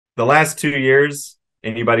The last 2 years,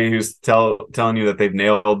 anybody who's telling you that they've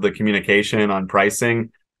nailed the communication on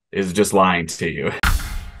pricing is just lying to you.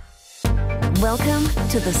 Welcome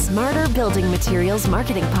to the Smarter Building Materials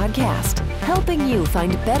Marketing Podcast, helping you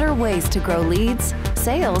find better ways to grow leads,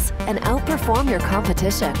 sales, and outperform your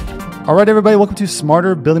competition. All right, everybody, welcome to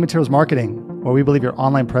Smarter Building Materials Marketing, where we believe your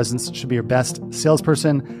online presence should be your best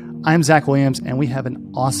salesperson. I'm Zach Williams, and we have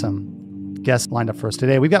an awesome guest lined up for us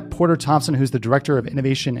today. We've got Porter Thomsen, who's the Director of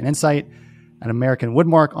Innovation and Insight at American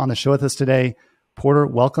Woodmark, on the show with us today. Porter,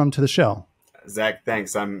 welcome to the show. Zach,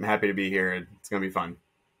 thanks. I'm happy to be here. It's going to be fun.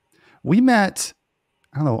 We met,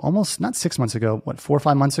 I don't know, almost not 6 months ago, 4 or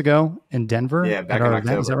 5 months ago in Denver? Yeah, back at in our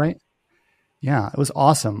October. event. Is that right? Yeah, it was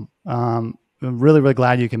awesome. I'm really, really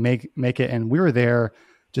glad you can make it. And we were there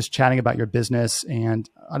just chatting about your business. And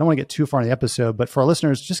I don't want to get too far in the episode, but for our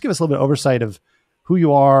listeners, just give us a little bit of oversight of who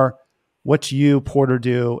you are, what you, Porter,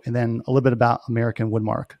 do, and then a little bit about American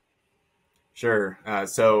Woodmark. Sure.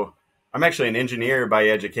 So I'm actually an engineer by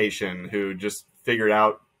education who just figured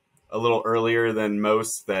out a little earlier than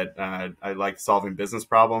most that I like solving business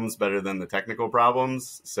problems better than the technical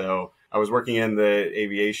problems. So I was working in the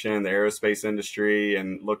aviation, the aerospace industry,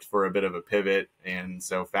 and looked for a bit of a pivot. And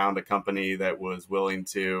so found a company that was willing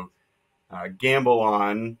to gamble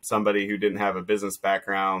on somebody who didn't have a business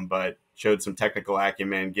background, but showed some technical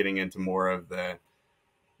acumen, getting into more of the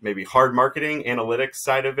maybe hard marketing analytics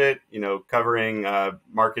side of it, covering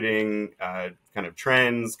marketing kind of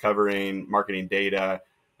trends, covering marketing data,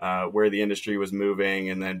 where the industry was moving,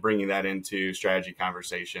 and then bringing that into strategy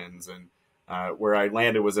conversations. And where I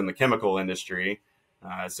landed was in the chemical industry.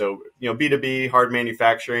 So B2B, hard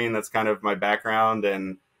manufacturing, that's kind of my background,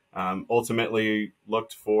 and ultimately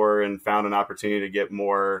looked for and found an opportunity to get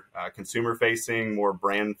more consumer facing, more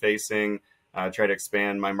brand facing, try to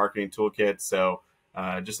expand my marketing toolkit. So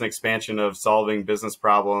just an expansion of solving business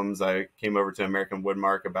problems. I came over to American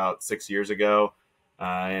Woodmark about 6 years ago,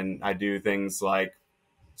 and I do things like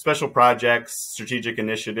special projects, strategic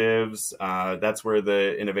initiatives. That's where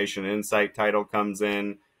the Innovation and Insight title comes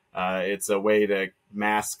in. It's a way to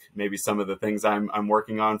mask maybe some of the things I'm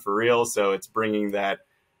working on for real. So it's bringing that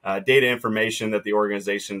data information that the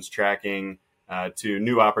organization's tracking to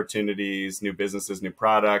new opportunities, new businesses, new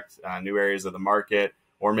product, new areas of the market,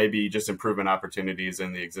 or maybe just improvement opportunities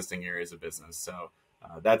in the existing areas of business. So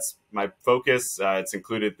that's my focus. It's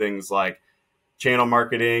included things like channel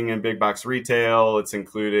marketing and big box retail. It's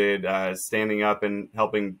included standing up and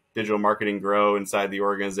helping digital marketing grow inside the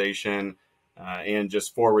organization, and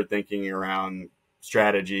just forward thinking around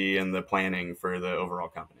strategy and the planning for the overall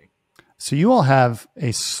company. So you all have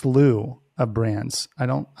a slew of brands. I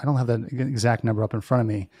don't have that exact number up in front of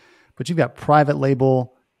me, but you've got private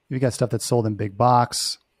label, you've got stuff that's sold in big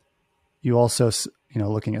box. You also,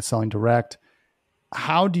 looking at selling direct.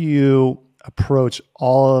 How do you approach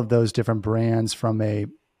all of those different brands from a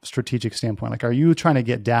strategic standpoint? Like, are you trying to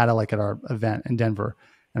get data like at our event in Denver?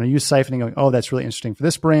 And are you siphoning going, oh, that's really interesting for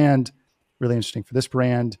this brand, really interesting for this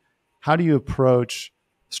brand? How do you approach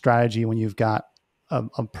strategy when you've got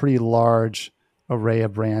a pretty large array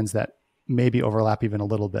of brands that maybe overlap even a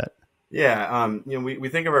little bit? Yeah, we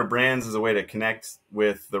think of our brands as a way to connect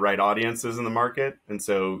with the right audiences in the market. And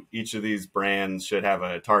so each of these brands should have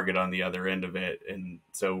a target on the other end of it. And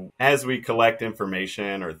so as we collect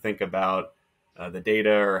information or think about the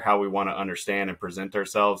data or how we want to understand and present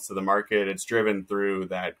ourselves to the market, it's driven through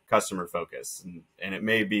that customer focus. And it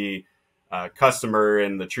may be customer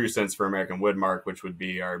in the true sense for American Woodmark, which would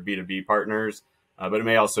be our B2B partners, but it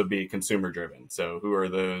may also be consumer driven. So who are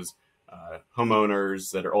those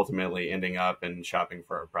homeowners that are ultimately ending up and shopping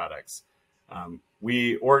for our products?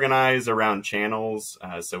 We organize around channels.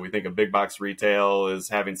 So we think of big box retail as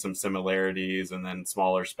having some similarities, and then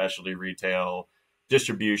smaller specialty retail,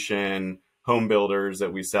 distribution, home builders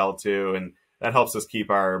that we sell to. And that helps us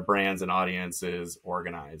keep our brands and audiences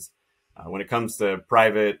organized. When it comes to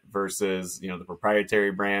private versus, the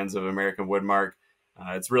proprietary brands of American Woodmark,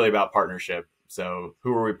 it's really about partnership. So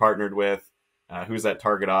who are we partnered with? Who's that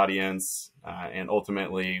target audience, and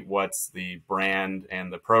ultimately what's the brand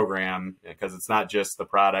and the program? Because it's not just the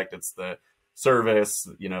product, it's the service,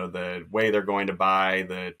 the way they're going to buy,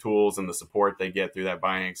 the tools and the support they get through that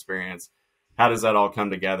buying experience. How does that all come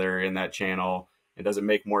together in that channel? And does it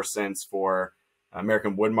make more sense for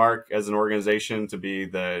American Woodmark as an organization to be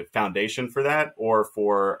the foundation for that, or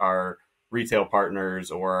for our retail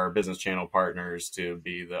partners or our business channel partners to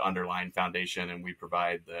be the underlying foundation, and we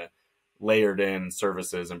provide the layered in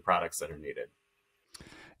services and products that are needed?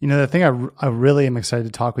 The thing I really am excited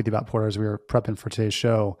to talk with you about, Porter, as we were prepping for today's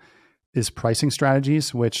show, is pricing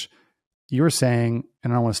strategies, which you were saying,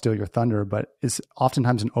 and I don't want to steal your thunder, but is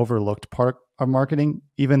oftentimes an overlooked part of marketing,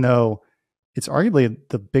 even though it's arguably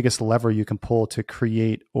the biggest lever you can pull to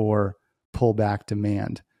create or pull back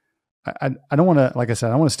demand. I don't want to, like I said,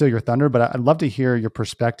 I don't want to steal your thunder, but I'd love to hear your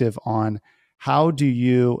perspective on how do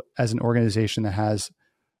you, as an organization that has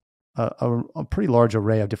a pretty large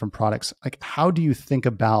array of different products, like how do you think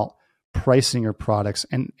about pricing your products?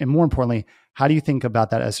 And more importantly, how do you think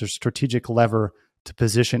about that as a strategic lever to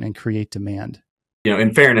position and create demand?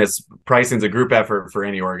 In fairness, pricing is a group effort for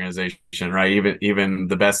any organization, right? Even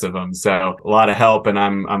the best of them. So a lot of help, and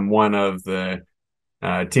I'm one of the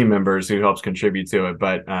team members who helps contribute to it.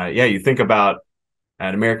 But you think about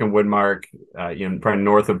at American Woodmark, probably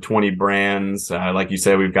north of 20 brands. Like you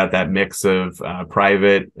said, we've got that mix of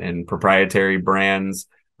private and proprietary brands.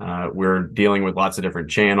 We're dealing with lots of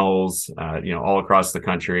different channels, all across the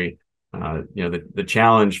country. The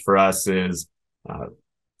challenge for us is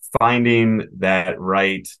finding that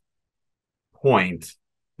right point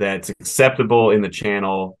that's acceptable in the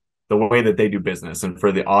channel, the way that they do business and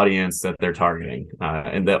for the audience that they're targeting,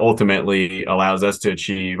 and that ultimately allows us to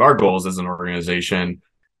achieve our goals as an organization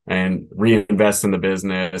and reinvest in the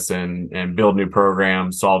business and build new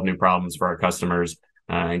programs, solve new problems for our customers,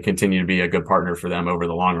 and continue to be a good partner for them over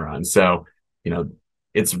the long run. So,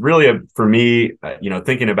 it's really for me,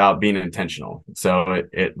 thinking about being intentional. So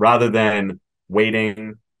it rather than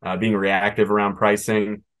waiting, being reactive around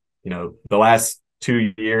pricing, the last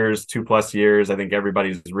 2+ years, I think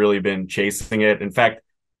everybody's really been chasing it. In fact,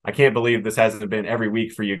 I can't believe this hasn't been every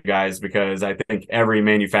week for you guys, because I think every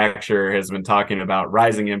manufacturer has been talking about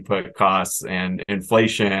rising input costs and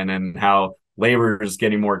inflation and how labor is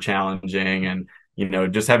getting more challenging and,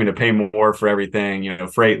 just having to pay more for everything,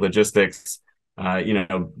 freight, logistics.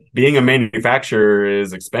 Being a manufacturer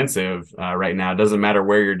is expensive right now. It doesn't matter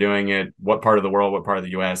where you're doing it, what part of the world, what part of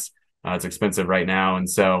the US, it's expensive right now. And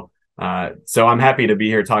so I'm happy to be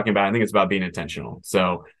here talking about, I think it's about being intentional.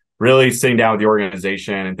 So really sitting down with the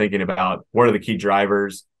organization and thinking about what are the key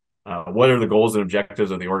drivers, what are the goals and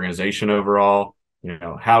objectives of the organization overall,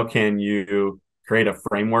 how can you create a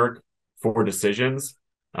framework for decisions?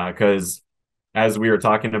 Because as we were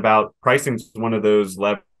talking about, pricing is one of those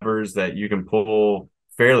levers that you can pull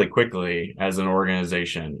fairly quickly as an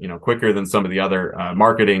organization, quicker than some of the other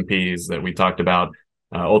marketing P's that we talked about.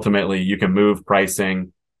 Ultimately, you can move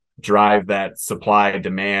pricing, drive that supply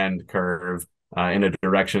demand curve in a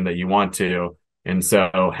direction that you want to. And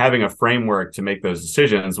so having a framework to make those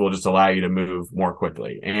decisions will just allow you to move more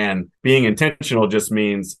quickly. And being intentional just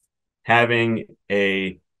means having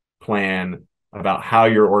a plan about how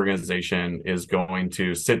your organization is going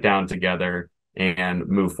to sit down together and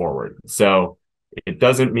move forward. So it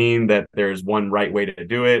doesn't mean that there's one right way to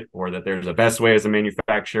do it or that there's a best way as a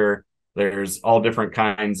manufacturer. There's all different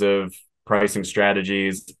kinds of pricing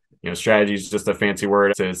strategies. Strategy is just a fancy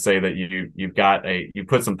word to say that you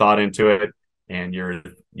put some thought into it and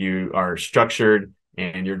you are structured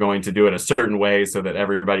and you're going to do it a certain way so that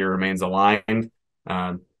everybody remains aligned.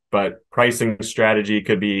 But pricing strategy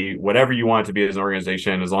could be whatever you want it to be as an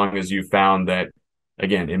organization, as long as you found that,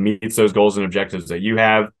 again, it meets those goals and objectives that you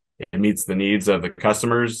have. It meets the needs of the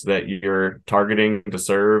customers that you're targeting to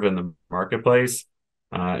serve in the marketplace.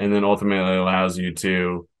 And then ultimately allows you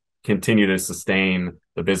to continue to sustain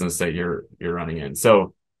the business that you're running in.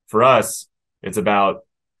 So for us, it's about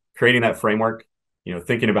creating that framework,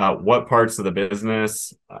 thinking about what parts of the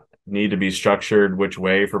business need to be structured which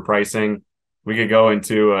way for pricing. We could go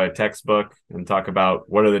into a textbook and talk about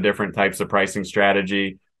what are the different types of pricing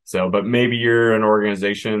strategy. So, but maybe you're an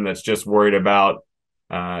organization that's just worried about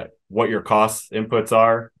what your cost inputs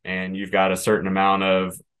are, and you've got a certain amount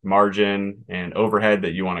of margin and overhead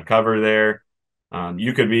that you want to cover there.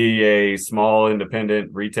 You could be a small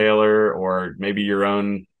independent retailer, or maybe your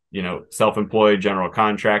own, self-employed general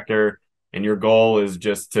contractor, and your goal is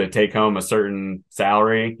just to take home a certain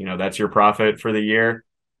salary. That's your profit for the year,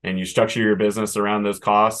 and you structure your business around those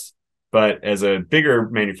costs. But as a bigger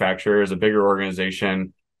manufacturer, as a bigger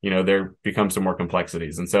organization, there becomes some more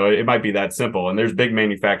complexities. And so it might be that simple. And there's big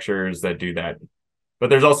manufacturers that do that. But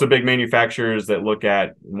there's also big manufacturers that look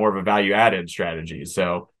at more of a value-added strategy.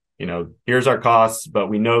 So, here's our costs, but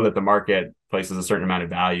we know that the market places a certain amount of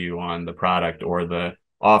value on the product or the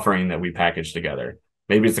offering that we package together.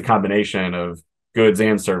 Maybe it's a combination of goods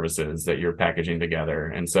and services that you're packaging together.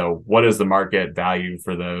 And so what is the market value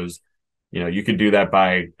for those? You could do that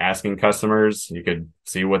by asking customers. You could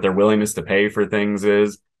see what their willingness to pay for things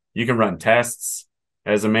is. You can run tests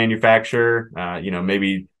as a manufacturer,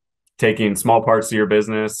 maybe taking small parts of your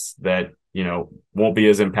business that, won't be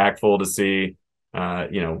as impactful to see,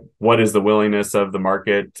 what is the willingness of the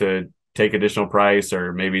market to take additional price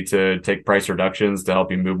or maybe to take price reductions to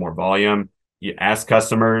help you move more volume. You ask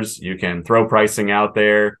customers, you can throw pricing out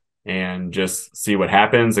there and just see what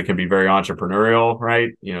happens. It can be very entrepreneurial,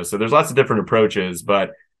 right? So there's lots of different approaches,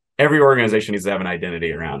 but every organization needs to have an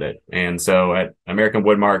identity around it. And so at American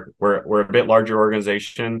Woodmark, we're a bit larger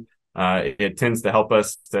organization. It tends to help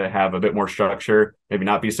us to have a bit more structure, maybe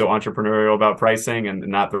not be so entrepreneurial about pricing and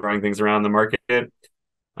not throwing things around the market.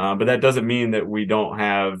 But that doesn't mean that we don't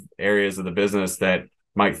have areas of the business that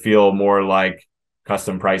might feel more like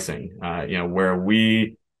custom pricing, where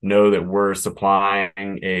we know that we're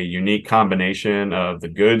supplying a unique combination of the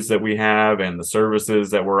goods that we have and the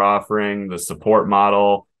services that we're offering, the support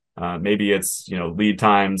model. Maybe it's, lead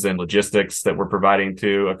times and logistics that we're providing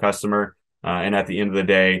to a customer. And at the end of the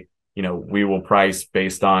day, we will price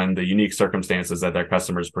based on the unique circumstances that their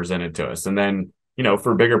customers presented to us. And then,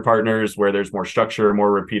 for bigger partners where there's more structure,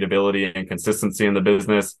 more repeatability and consistency in the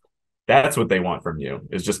business, that's what they want from you,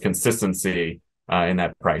 is just consistency in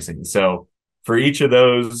that pricing. So for each of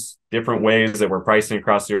those different ways that we're pricing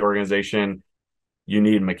across the organization, you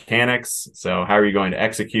need mechanics. So how are you going to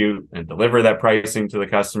execute and deliver that pricing to the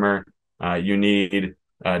customer? You need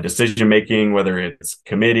decision-making, whether it's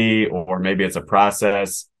committee or maybe it's a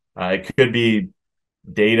process. It could be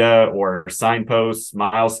data or signposts,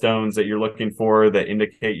 milestones that you're looking for that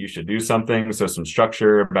indicate you should do something. So some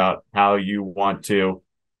structure about how you want to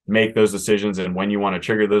make those decisions and when you want to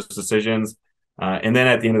trigger those decisions. And then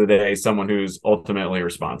at the end of the day, someone who's ultimately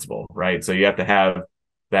responsible, right? So you have to have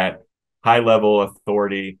that high level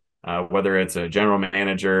authority, whether it's a general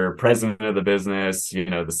manager, president of the business, the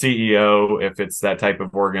CEO, if it's that type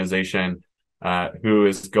of organization, who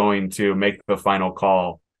is going to make the final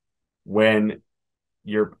call when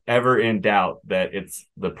you're ever in doubt that it's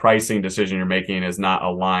the pricing decision you're making is not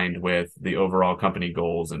aligned with the overall company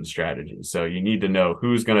goals and strategies. So you need to know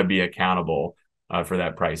who's going to be accountable for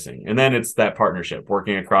that pricing. And then it's that partnership,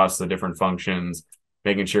 working across the different functions,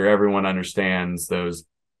 making sure everyone understands those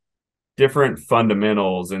different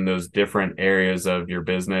fundamentals in those different areas of your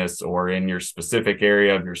business or in your specific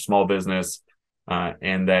area of your small business,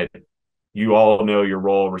 and that you all know your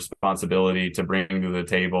role, responsibility to bring to the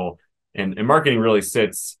table. And marketing really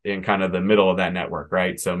sits in kind of the middle of that network,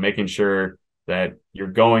 right? So making sure that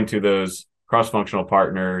you're going to those cross-functional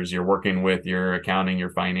partners, you're working with your accounting, your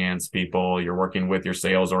finance people, you're working with your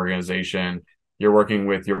sales organization, you're working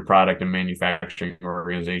with your product and manufacturing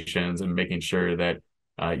organizations, and making sure that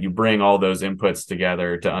you bring all those inputs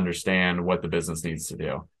together to understand what the business needs to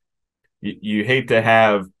do. You hate to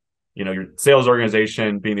have your sales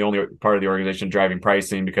organization being the only part of the organization driving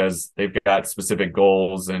pricing because they've got specific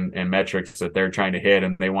goals and metrics that they're trying to hit,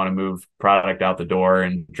 and they want to move product out the door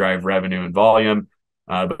and drive revenue and volume.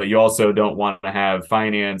 But you also don't want to have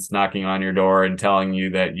finance knocking on your door and telling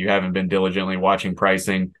you that you haven't been diligently watching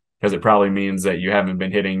pricing, because it probably means that you haven't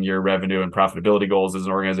been hitting your revenue and profitability goals as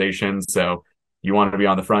an organization. So you want to be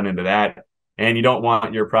on the front end of that. And you don't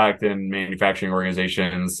want your product and manufacturing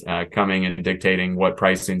organizations coming and dictating what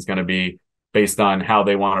pricing is going to be based on how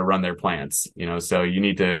they want to run their plants. So you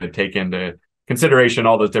need to take into consideration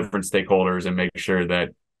all those different stakeholders and make sure that,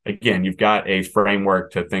 again, you've got a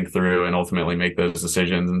framework to think through and ultimately make those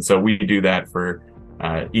decisions. And so we do that for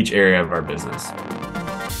each area of our business.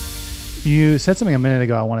 You said something a minute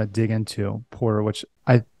ago I want to dig into, Porter, which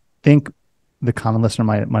I think the common listener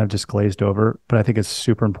might have just glazed over, but I think it's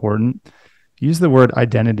super important. Use the word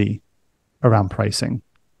identity around pricing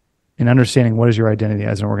and understanding what is your identity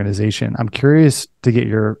as an organization. I'm curious to get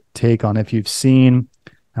your take on if you've seen,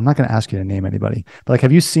 I'm not going to ask you to name anybody, but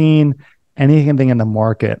have you seen anything in the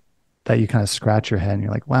market that you kind of scratch your head and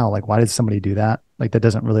you're like, wow, why did somebody do that? That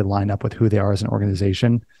doesn't really line up with who they are as an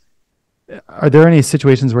organization. Are there any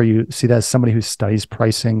situations where you see that as somebody who studies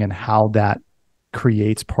pricing and how that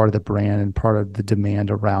creates part of the brand and part of the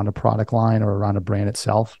demand around a product line or around a brand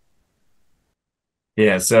itself?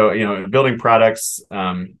 Yeah. So, building products,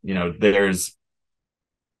 there's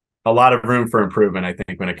a lot of room for improvement, I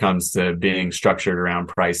think, when it comes to being structured around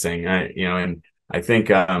pricing. And I think,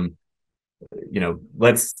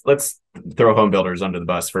 let's throw home builders under the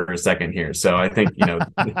bus for a second here. So I think, they're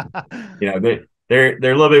a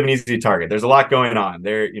little bit of an easy target. There's a lot going on.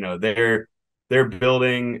 They're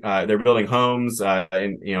building homes,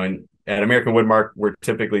 and at American Woodmark, we're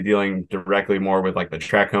typically dealing directly more with the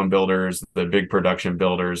tract home builders, the big production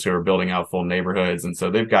builders who are building out full neighborhoods. And so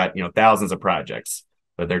they've got, thousands of projects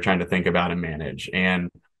that they're trying to think about and manage. And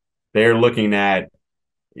they're looking at,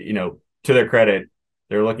 to their credit,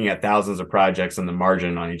 they're looking at thousands of projects and the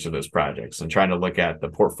margin on each of those projects and trying to look at the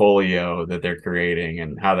portfolio that they're creating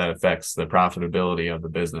and how that affects the profitability of the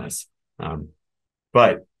business.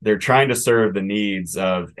 But they're trying to serve the needs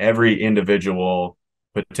of every individual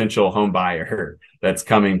potential home buyer that's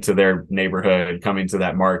coming to their neighborhood, coming to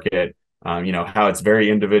that market. How it's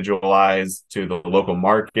very individualized to the local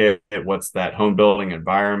market. What's that home building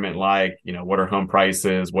environment like? What are home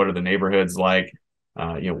prices? What are the neighborhoods like?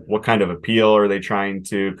 What kind of appeal are they trying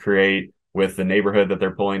to create with the neighborhood that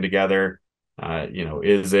they're pulling together?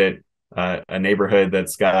 Is it a neighborhood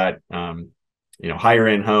that's got higher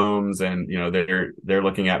end homes, and they're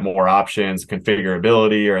looking at more options,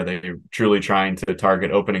 configurability? Are they truly trying to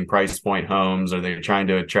target opening price point homes? Are they trying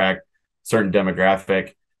to attract certain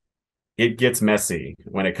demographic? It gets messy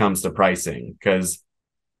when it comes to pricing, because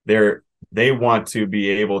they want to be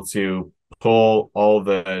able to pull all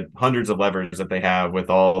the hundreds of levers that they have with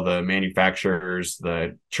all the manufacturers,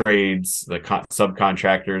 the trades, the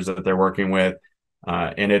subcontractors that they're working with.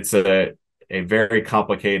 And it's a very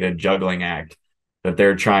complicated juggling act that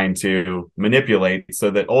they're trying to manipulate,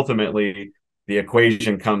 so that ultimately the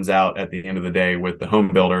equation comes out at the end of the day with the home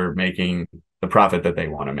builder making the profit that they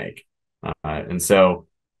want to make. And so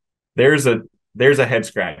there's a head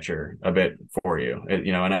scratcher a bit for you,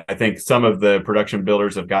 and I think some of the production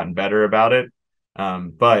builders have gotten better about it.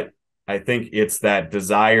 But I think it's that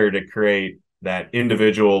desire to create that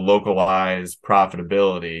individual localized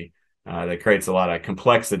profitability that creates a lot of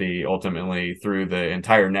complexity ultimately through the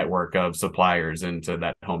entire network of suppliers into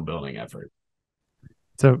that home building effort.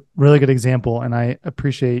 It's a really good example, and I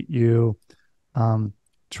appreciate you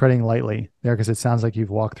treading lightly there, because it sounds like you've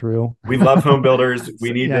walked through. We love home builders.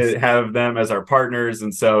 We need Yes. to have them as our partners,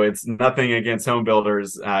 and so it's nothing against home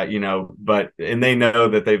builders, but they know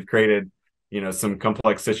that they've created some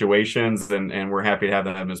complex situations, and we're happy to have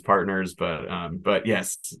them as partners. But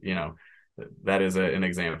yes, that is an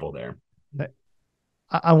example there.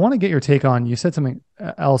 I want to get your take on, you said something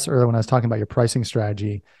else earlier when I was talking about your pricing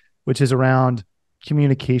strategy, which is around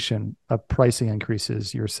communication of pricing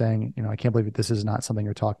increases. You're saying, I can't believe this is not something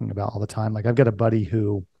you're talking about all the time. Like, I've got a buddy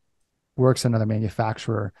who works at another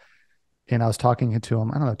manufacturer, and I was talking to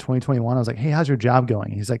him, I don't know, 2021. I was like, hey, how's your job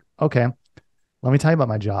going? He's like, okay, let me tell you about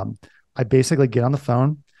my job. I basically get on the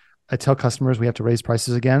phone. I tell customers we have to raise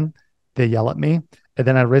prices again. They yell at me, and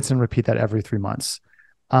then I rinse and repeat that every 3 months.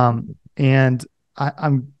 And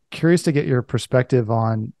I'm curious to get your perspective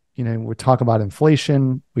on, we talk about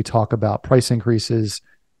inflation, we talk about price increases,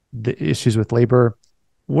 the issues with labor.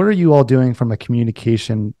 What are you all doing from a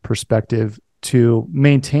communication perspective to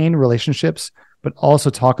maintain relationships, but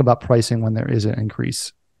also talk about pricing when there is an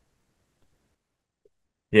increase?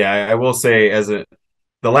 Yeah, I will say,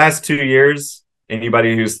 the last 2 years,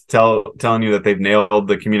 anybody who's telling you that they've nailed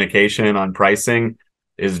the communication on pricing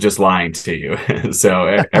is just lying to you.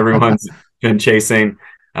 So everyone's been chasing,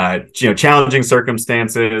 challenging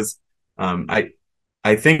circumstances.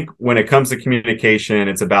 I think when it comes to communication,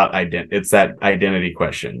 it's about it's that identity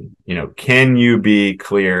question. Can you be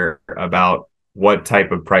clear about what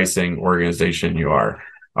type of pricing organization you are?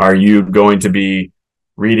 Are you going to be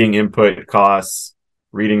reading input costs,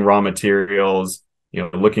 reading raw materials,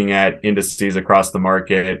 looking at indices across the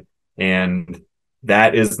market, and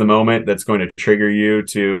that is the moment that's going to trigger you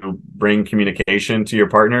to bring communication to your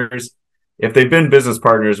partners? If they've been business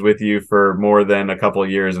partners with you for more than a couple of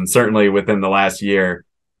years, and certainly within the last year,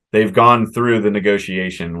 they've gone through the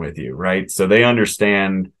negotiation with you, right? So they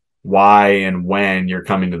understand why and when you're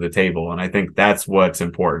coming to the table. And I think that's what's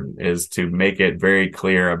important, is to make it very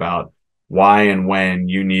clear about why and when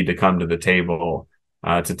you need to come to the table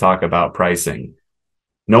to talk about pricing.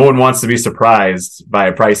 No one wants to be surprised by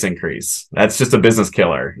a price increase. That's just a business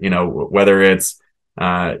killer, whether it's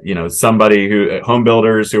home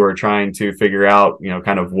builders who are trying to figure out,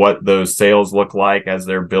 kind of what those sales look like as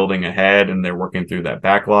they're building ahead and they're working through that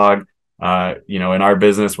backlog. In our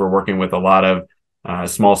business, we're working with a lot of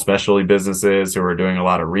small specialty businesses who are doing a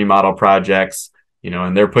lot of remodel projects,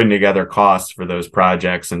 and they're putting together costs for those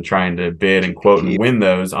projects and trying to bid and quote and win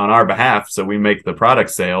those on our behalf. So we make the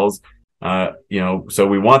product sales, so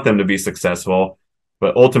we want them to be successful.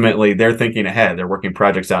 But ultimately, they're thinking ahead. They're working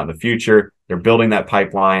projects out in the future. They're building that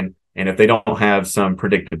pipeline. And if they don't have some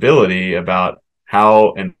predictability about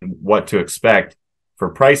how and what to expect for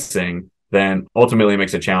pricing, then ultimately it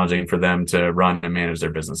makes it challenging for them to run and manage their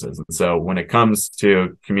businesses. And so when it comes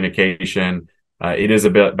to communication, it is a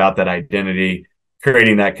bit about that identity,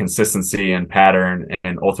 creating that consistency and pattern,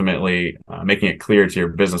 and ultimately making it clear to your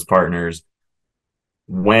business partners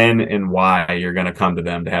when and why you're going to come to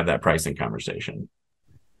them to have that pricing conversation.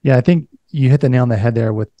 Yeah, I think you hit the nail on the head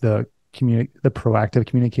there with the proactive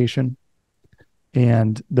communication,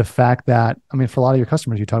 and the fact that, for a lot of your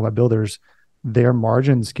customers, you talk about builders, their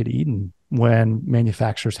margins get eaten when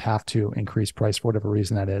manufacturers have to increase price for whatever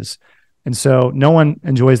reason that is. And so no one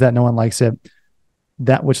enjoys that. No one likes it.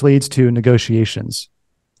 That which leads to negotiations.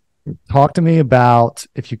 Talk to me about,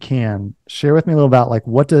 if you can, share with me a little about like,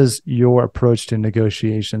 what does your approach to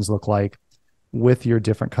negotiations look like with your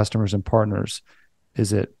different customers and partners?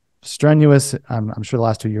 Is it strenuous? I'm sure the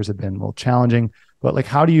last 2 years have been a little challenging, but like,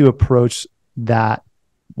 how do you approach that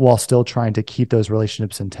while still trying to keep those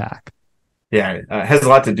relationships intact? Yeah, it has a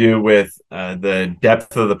lot to do with the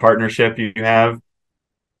depth of the partnership you have,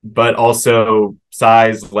 but also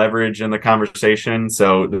size, leverage in the conversation.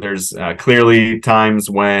 So there's clearly times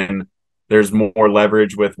when there's more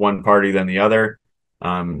leverage with one party than the other.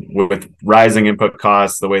 With rising input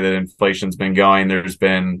costs, the way that inflation's been going, there's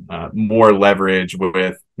been more leverage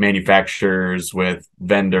with manufacturers, with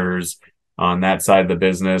vendors on that side of the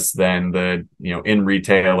business than the in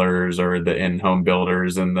retailers or the in home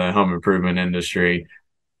builders and the home improvement industry.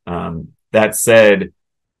 That said,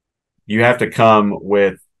 you have to come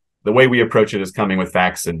with, the way we approach it is coming with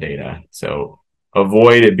facts and data. So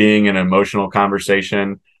avoid it being an emotional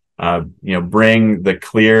conversation. Bring the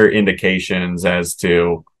clear indications as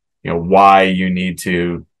to why you need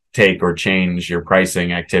to take or change your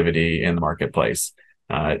pricing activity in the marketplace.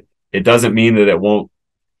 It doesn't mean that it won't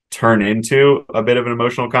turn into a bit of an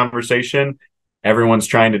emotional conversation. Everyone's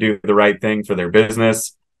trying to do the right thing for their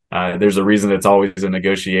business. There's a reason it's always a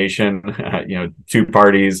negotiation. Two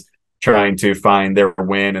parties trying to find their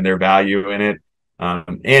win and their value in it.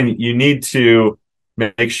 And you need to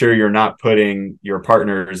make sure you're not putting your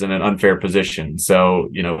partners in an unfair position. So,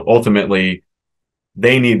 ultimately,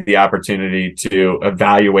 they need the opportunity to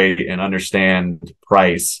evaluate and understand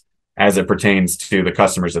price as it pertains to the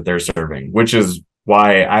customers that they're serving, which is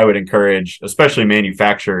why I would encourage, especially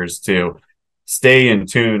manufacturers, to stay in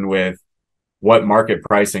tune with what market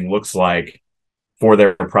pricing looks like for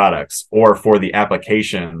their products or for the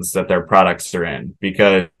applications that their products are in,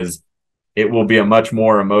 because it will be a much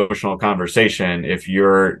more emotional conversation if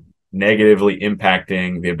you're negatively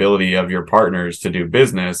impacting the ability of your partners to do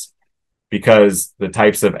business, because the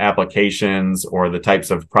types of applications or the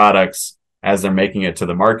types of products as they're making it to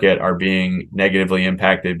the market are being negatively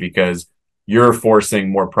impacted because you're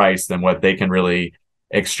forcing more price than what they can really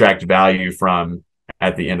extract value from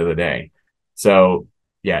at the end of the day. So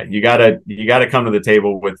yeah, you gotta come to the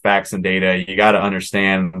table with facts and data. You gotta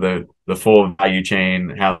understand the full value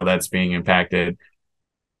chain, how that's being impacted,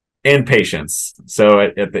 and patience. So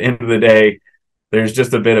at the end of the day, there's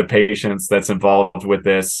just a bit of patience that's involved with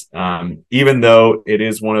this. Even though it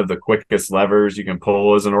is one of the quickest levers you can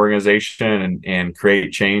pull as an organization and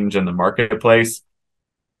create change in the marketplace,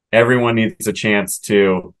 everyone needs a chance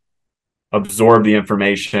to absorb the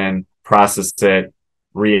information, process it,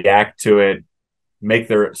 react to it,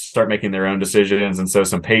 start making their own decisions. And so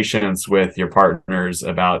some patience with your partners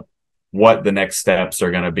about what the next steps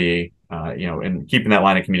are going to be, and keeping that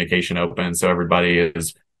line of communication open so everybody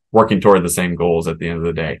is working toward the same goals at the end of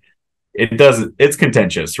the day. It's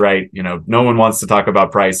contentious, right? No one wants to talk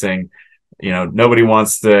about pricing. Nobody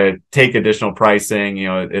wants to take additional pricing.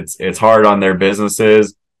 It's hard on their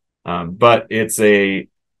businesses, but it's a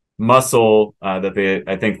muscle that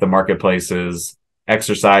I think the marketplace is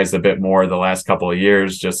exercised a bit more the last couple of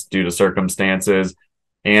years just due to circumstances.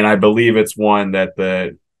 And I believe it's one that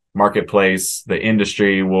the marketplace, the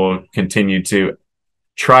industry, will continue to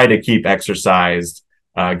try to keep exercised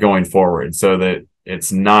going forward, so that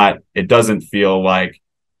it doesn't feel like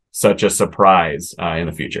such a surprise in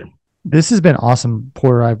the future. This has been awesome,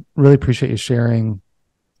 Porter. I really appreciate you sharing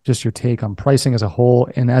just your take on pricing as a whole.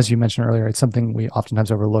 And as you mentioned earlier, it's something we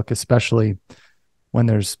oftentimes overlook, especially when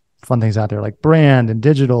there's fun things out there like brand and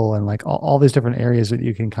digital and like all these different areas that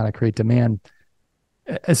you can kind of create demand.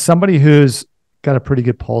 As somebody who's got a pretty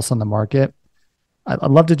good pulse on the market, I'd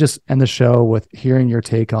love to just end the show with hearing your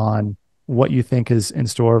take on what you think is in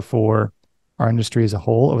store for our industry as a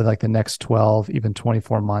whole over like the next 12, even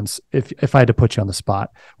 24 months, if I had to put you on the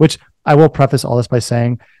spot. Which I will preface all this by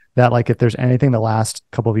saying that, like, if there's anything the last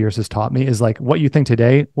couple of years has taught me, is like what you think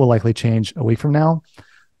today will likely change a week from now.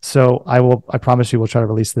 So I promise you we'll try to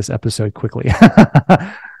release this episode quickly.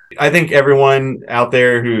 I think everyone out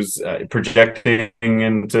there who's projecting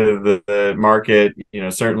into the market,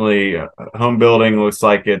 certainly home building looks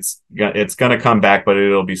like it's going to come back, but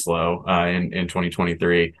it'll be slow in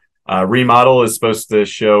 2023. Remodel is supposed to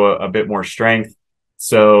show a bit more strength.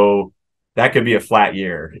 So that could be a flat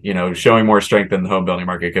year. Showing more strength in the home building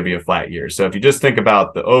market could be a flat year. So if you just think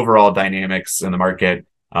about the overall dynamics in the market,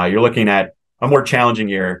 you're looking at a more challenging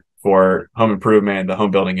year for home improvement, the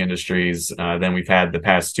home building industries, than we've had the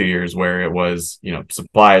past 2 years, where it was,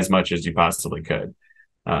 supply as much as you possibly could.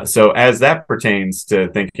 So as that pertains to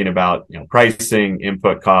thinking about, pricing,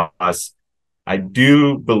 input costs, I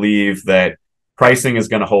do believe that pricing is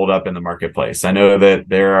going to hold up in the marketplace. I know that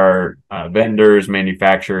there are vendors,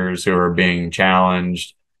 manufacturers who are being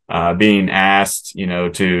challenged, being asked,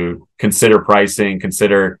 to consider pricing,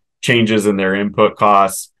 consider changes in their input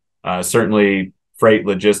costs. Certainly, freight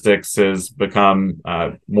logistics has become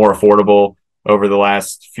more affordable over the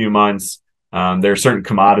last few months. There are certain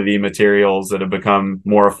commodity materials that have become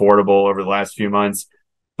more affordable over the last few months.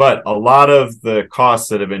 But a lot of the costs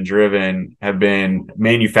that have been driven have been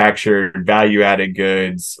manufactured, value-added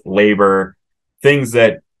goods, labor, things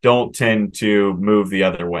that don't tend to move the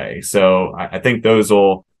other way. So I think those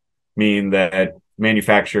will mean that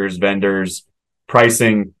manufacturers, vendors,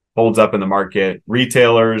 pricing holds up in the market.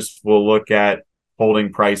 Retailers will look at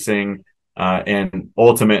holding pricing and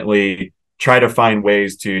ultimately try to find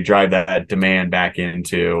ways to drive that demand back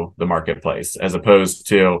into the marketplace, as opposed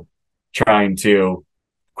to trying to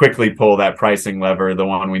quickly pull that pricing lever, the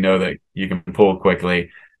one we know that you can pull quickly,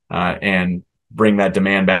 and bring that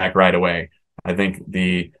demand back right away. I think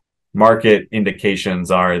the market indications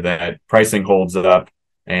are that pricing holds up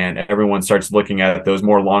and everyone starts looking at those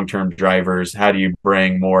more long-term drivers. How do you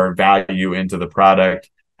bring more value into the product?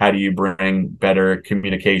 How do you bring better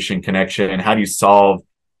communication, connection? And how do you solve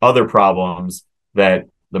other problems that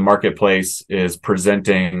the marketplace is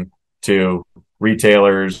presenting to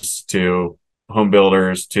retailers, to home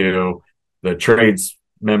builders, to the trades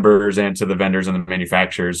members, and to the vendors and the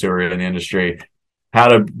manufacturers who are in the industry? How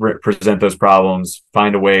to present those problems,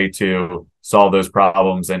 find a way to solve those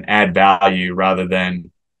problems and add value, rather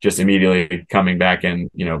than just immediately coming back and,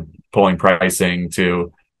 pulling pricing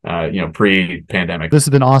to pre-pandemic. This has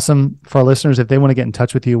been awesome. For our listeners, if they want to get in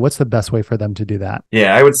touch with you, what's the best way for them to do that?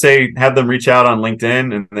 Yeah, I would say have them reach out on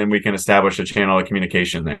LinkedIn, and then we can establish a channel of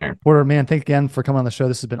communication there. Porter, man, thanks again for coming on the show.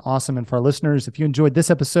 This has been awesome. And for our listeners, if you enjoyed this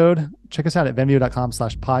episode, check us out at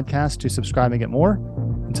venveo.com/podcast to subscribe and get more.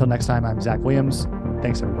 Until next time, I'm Zach Williams.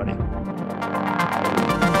 Thanks, everybody.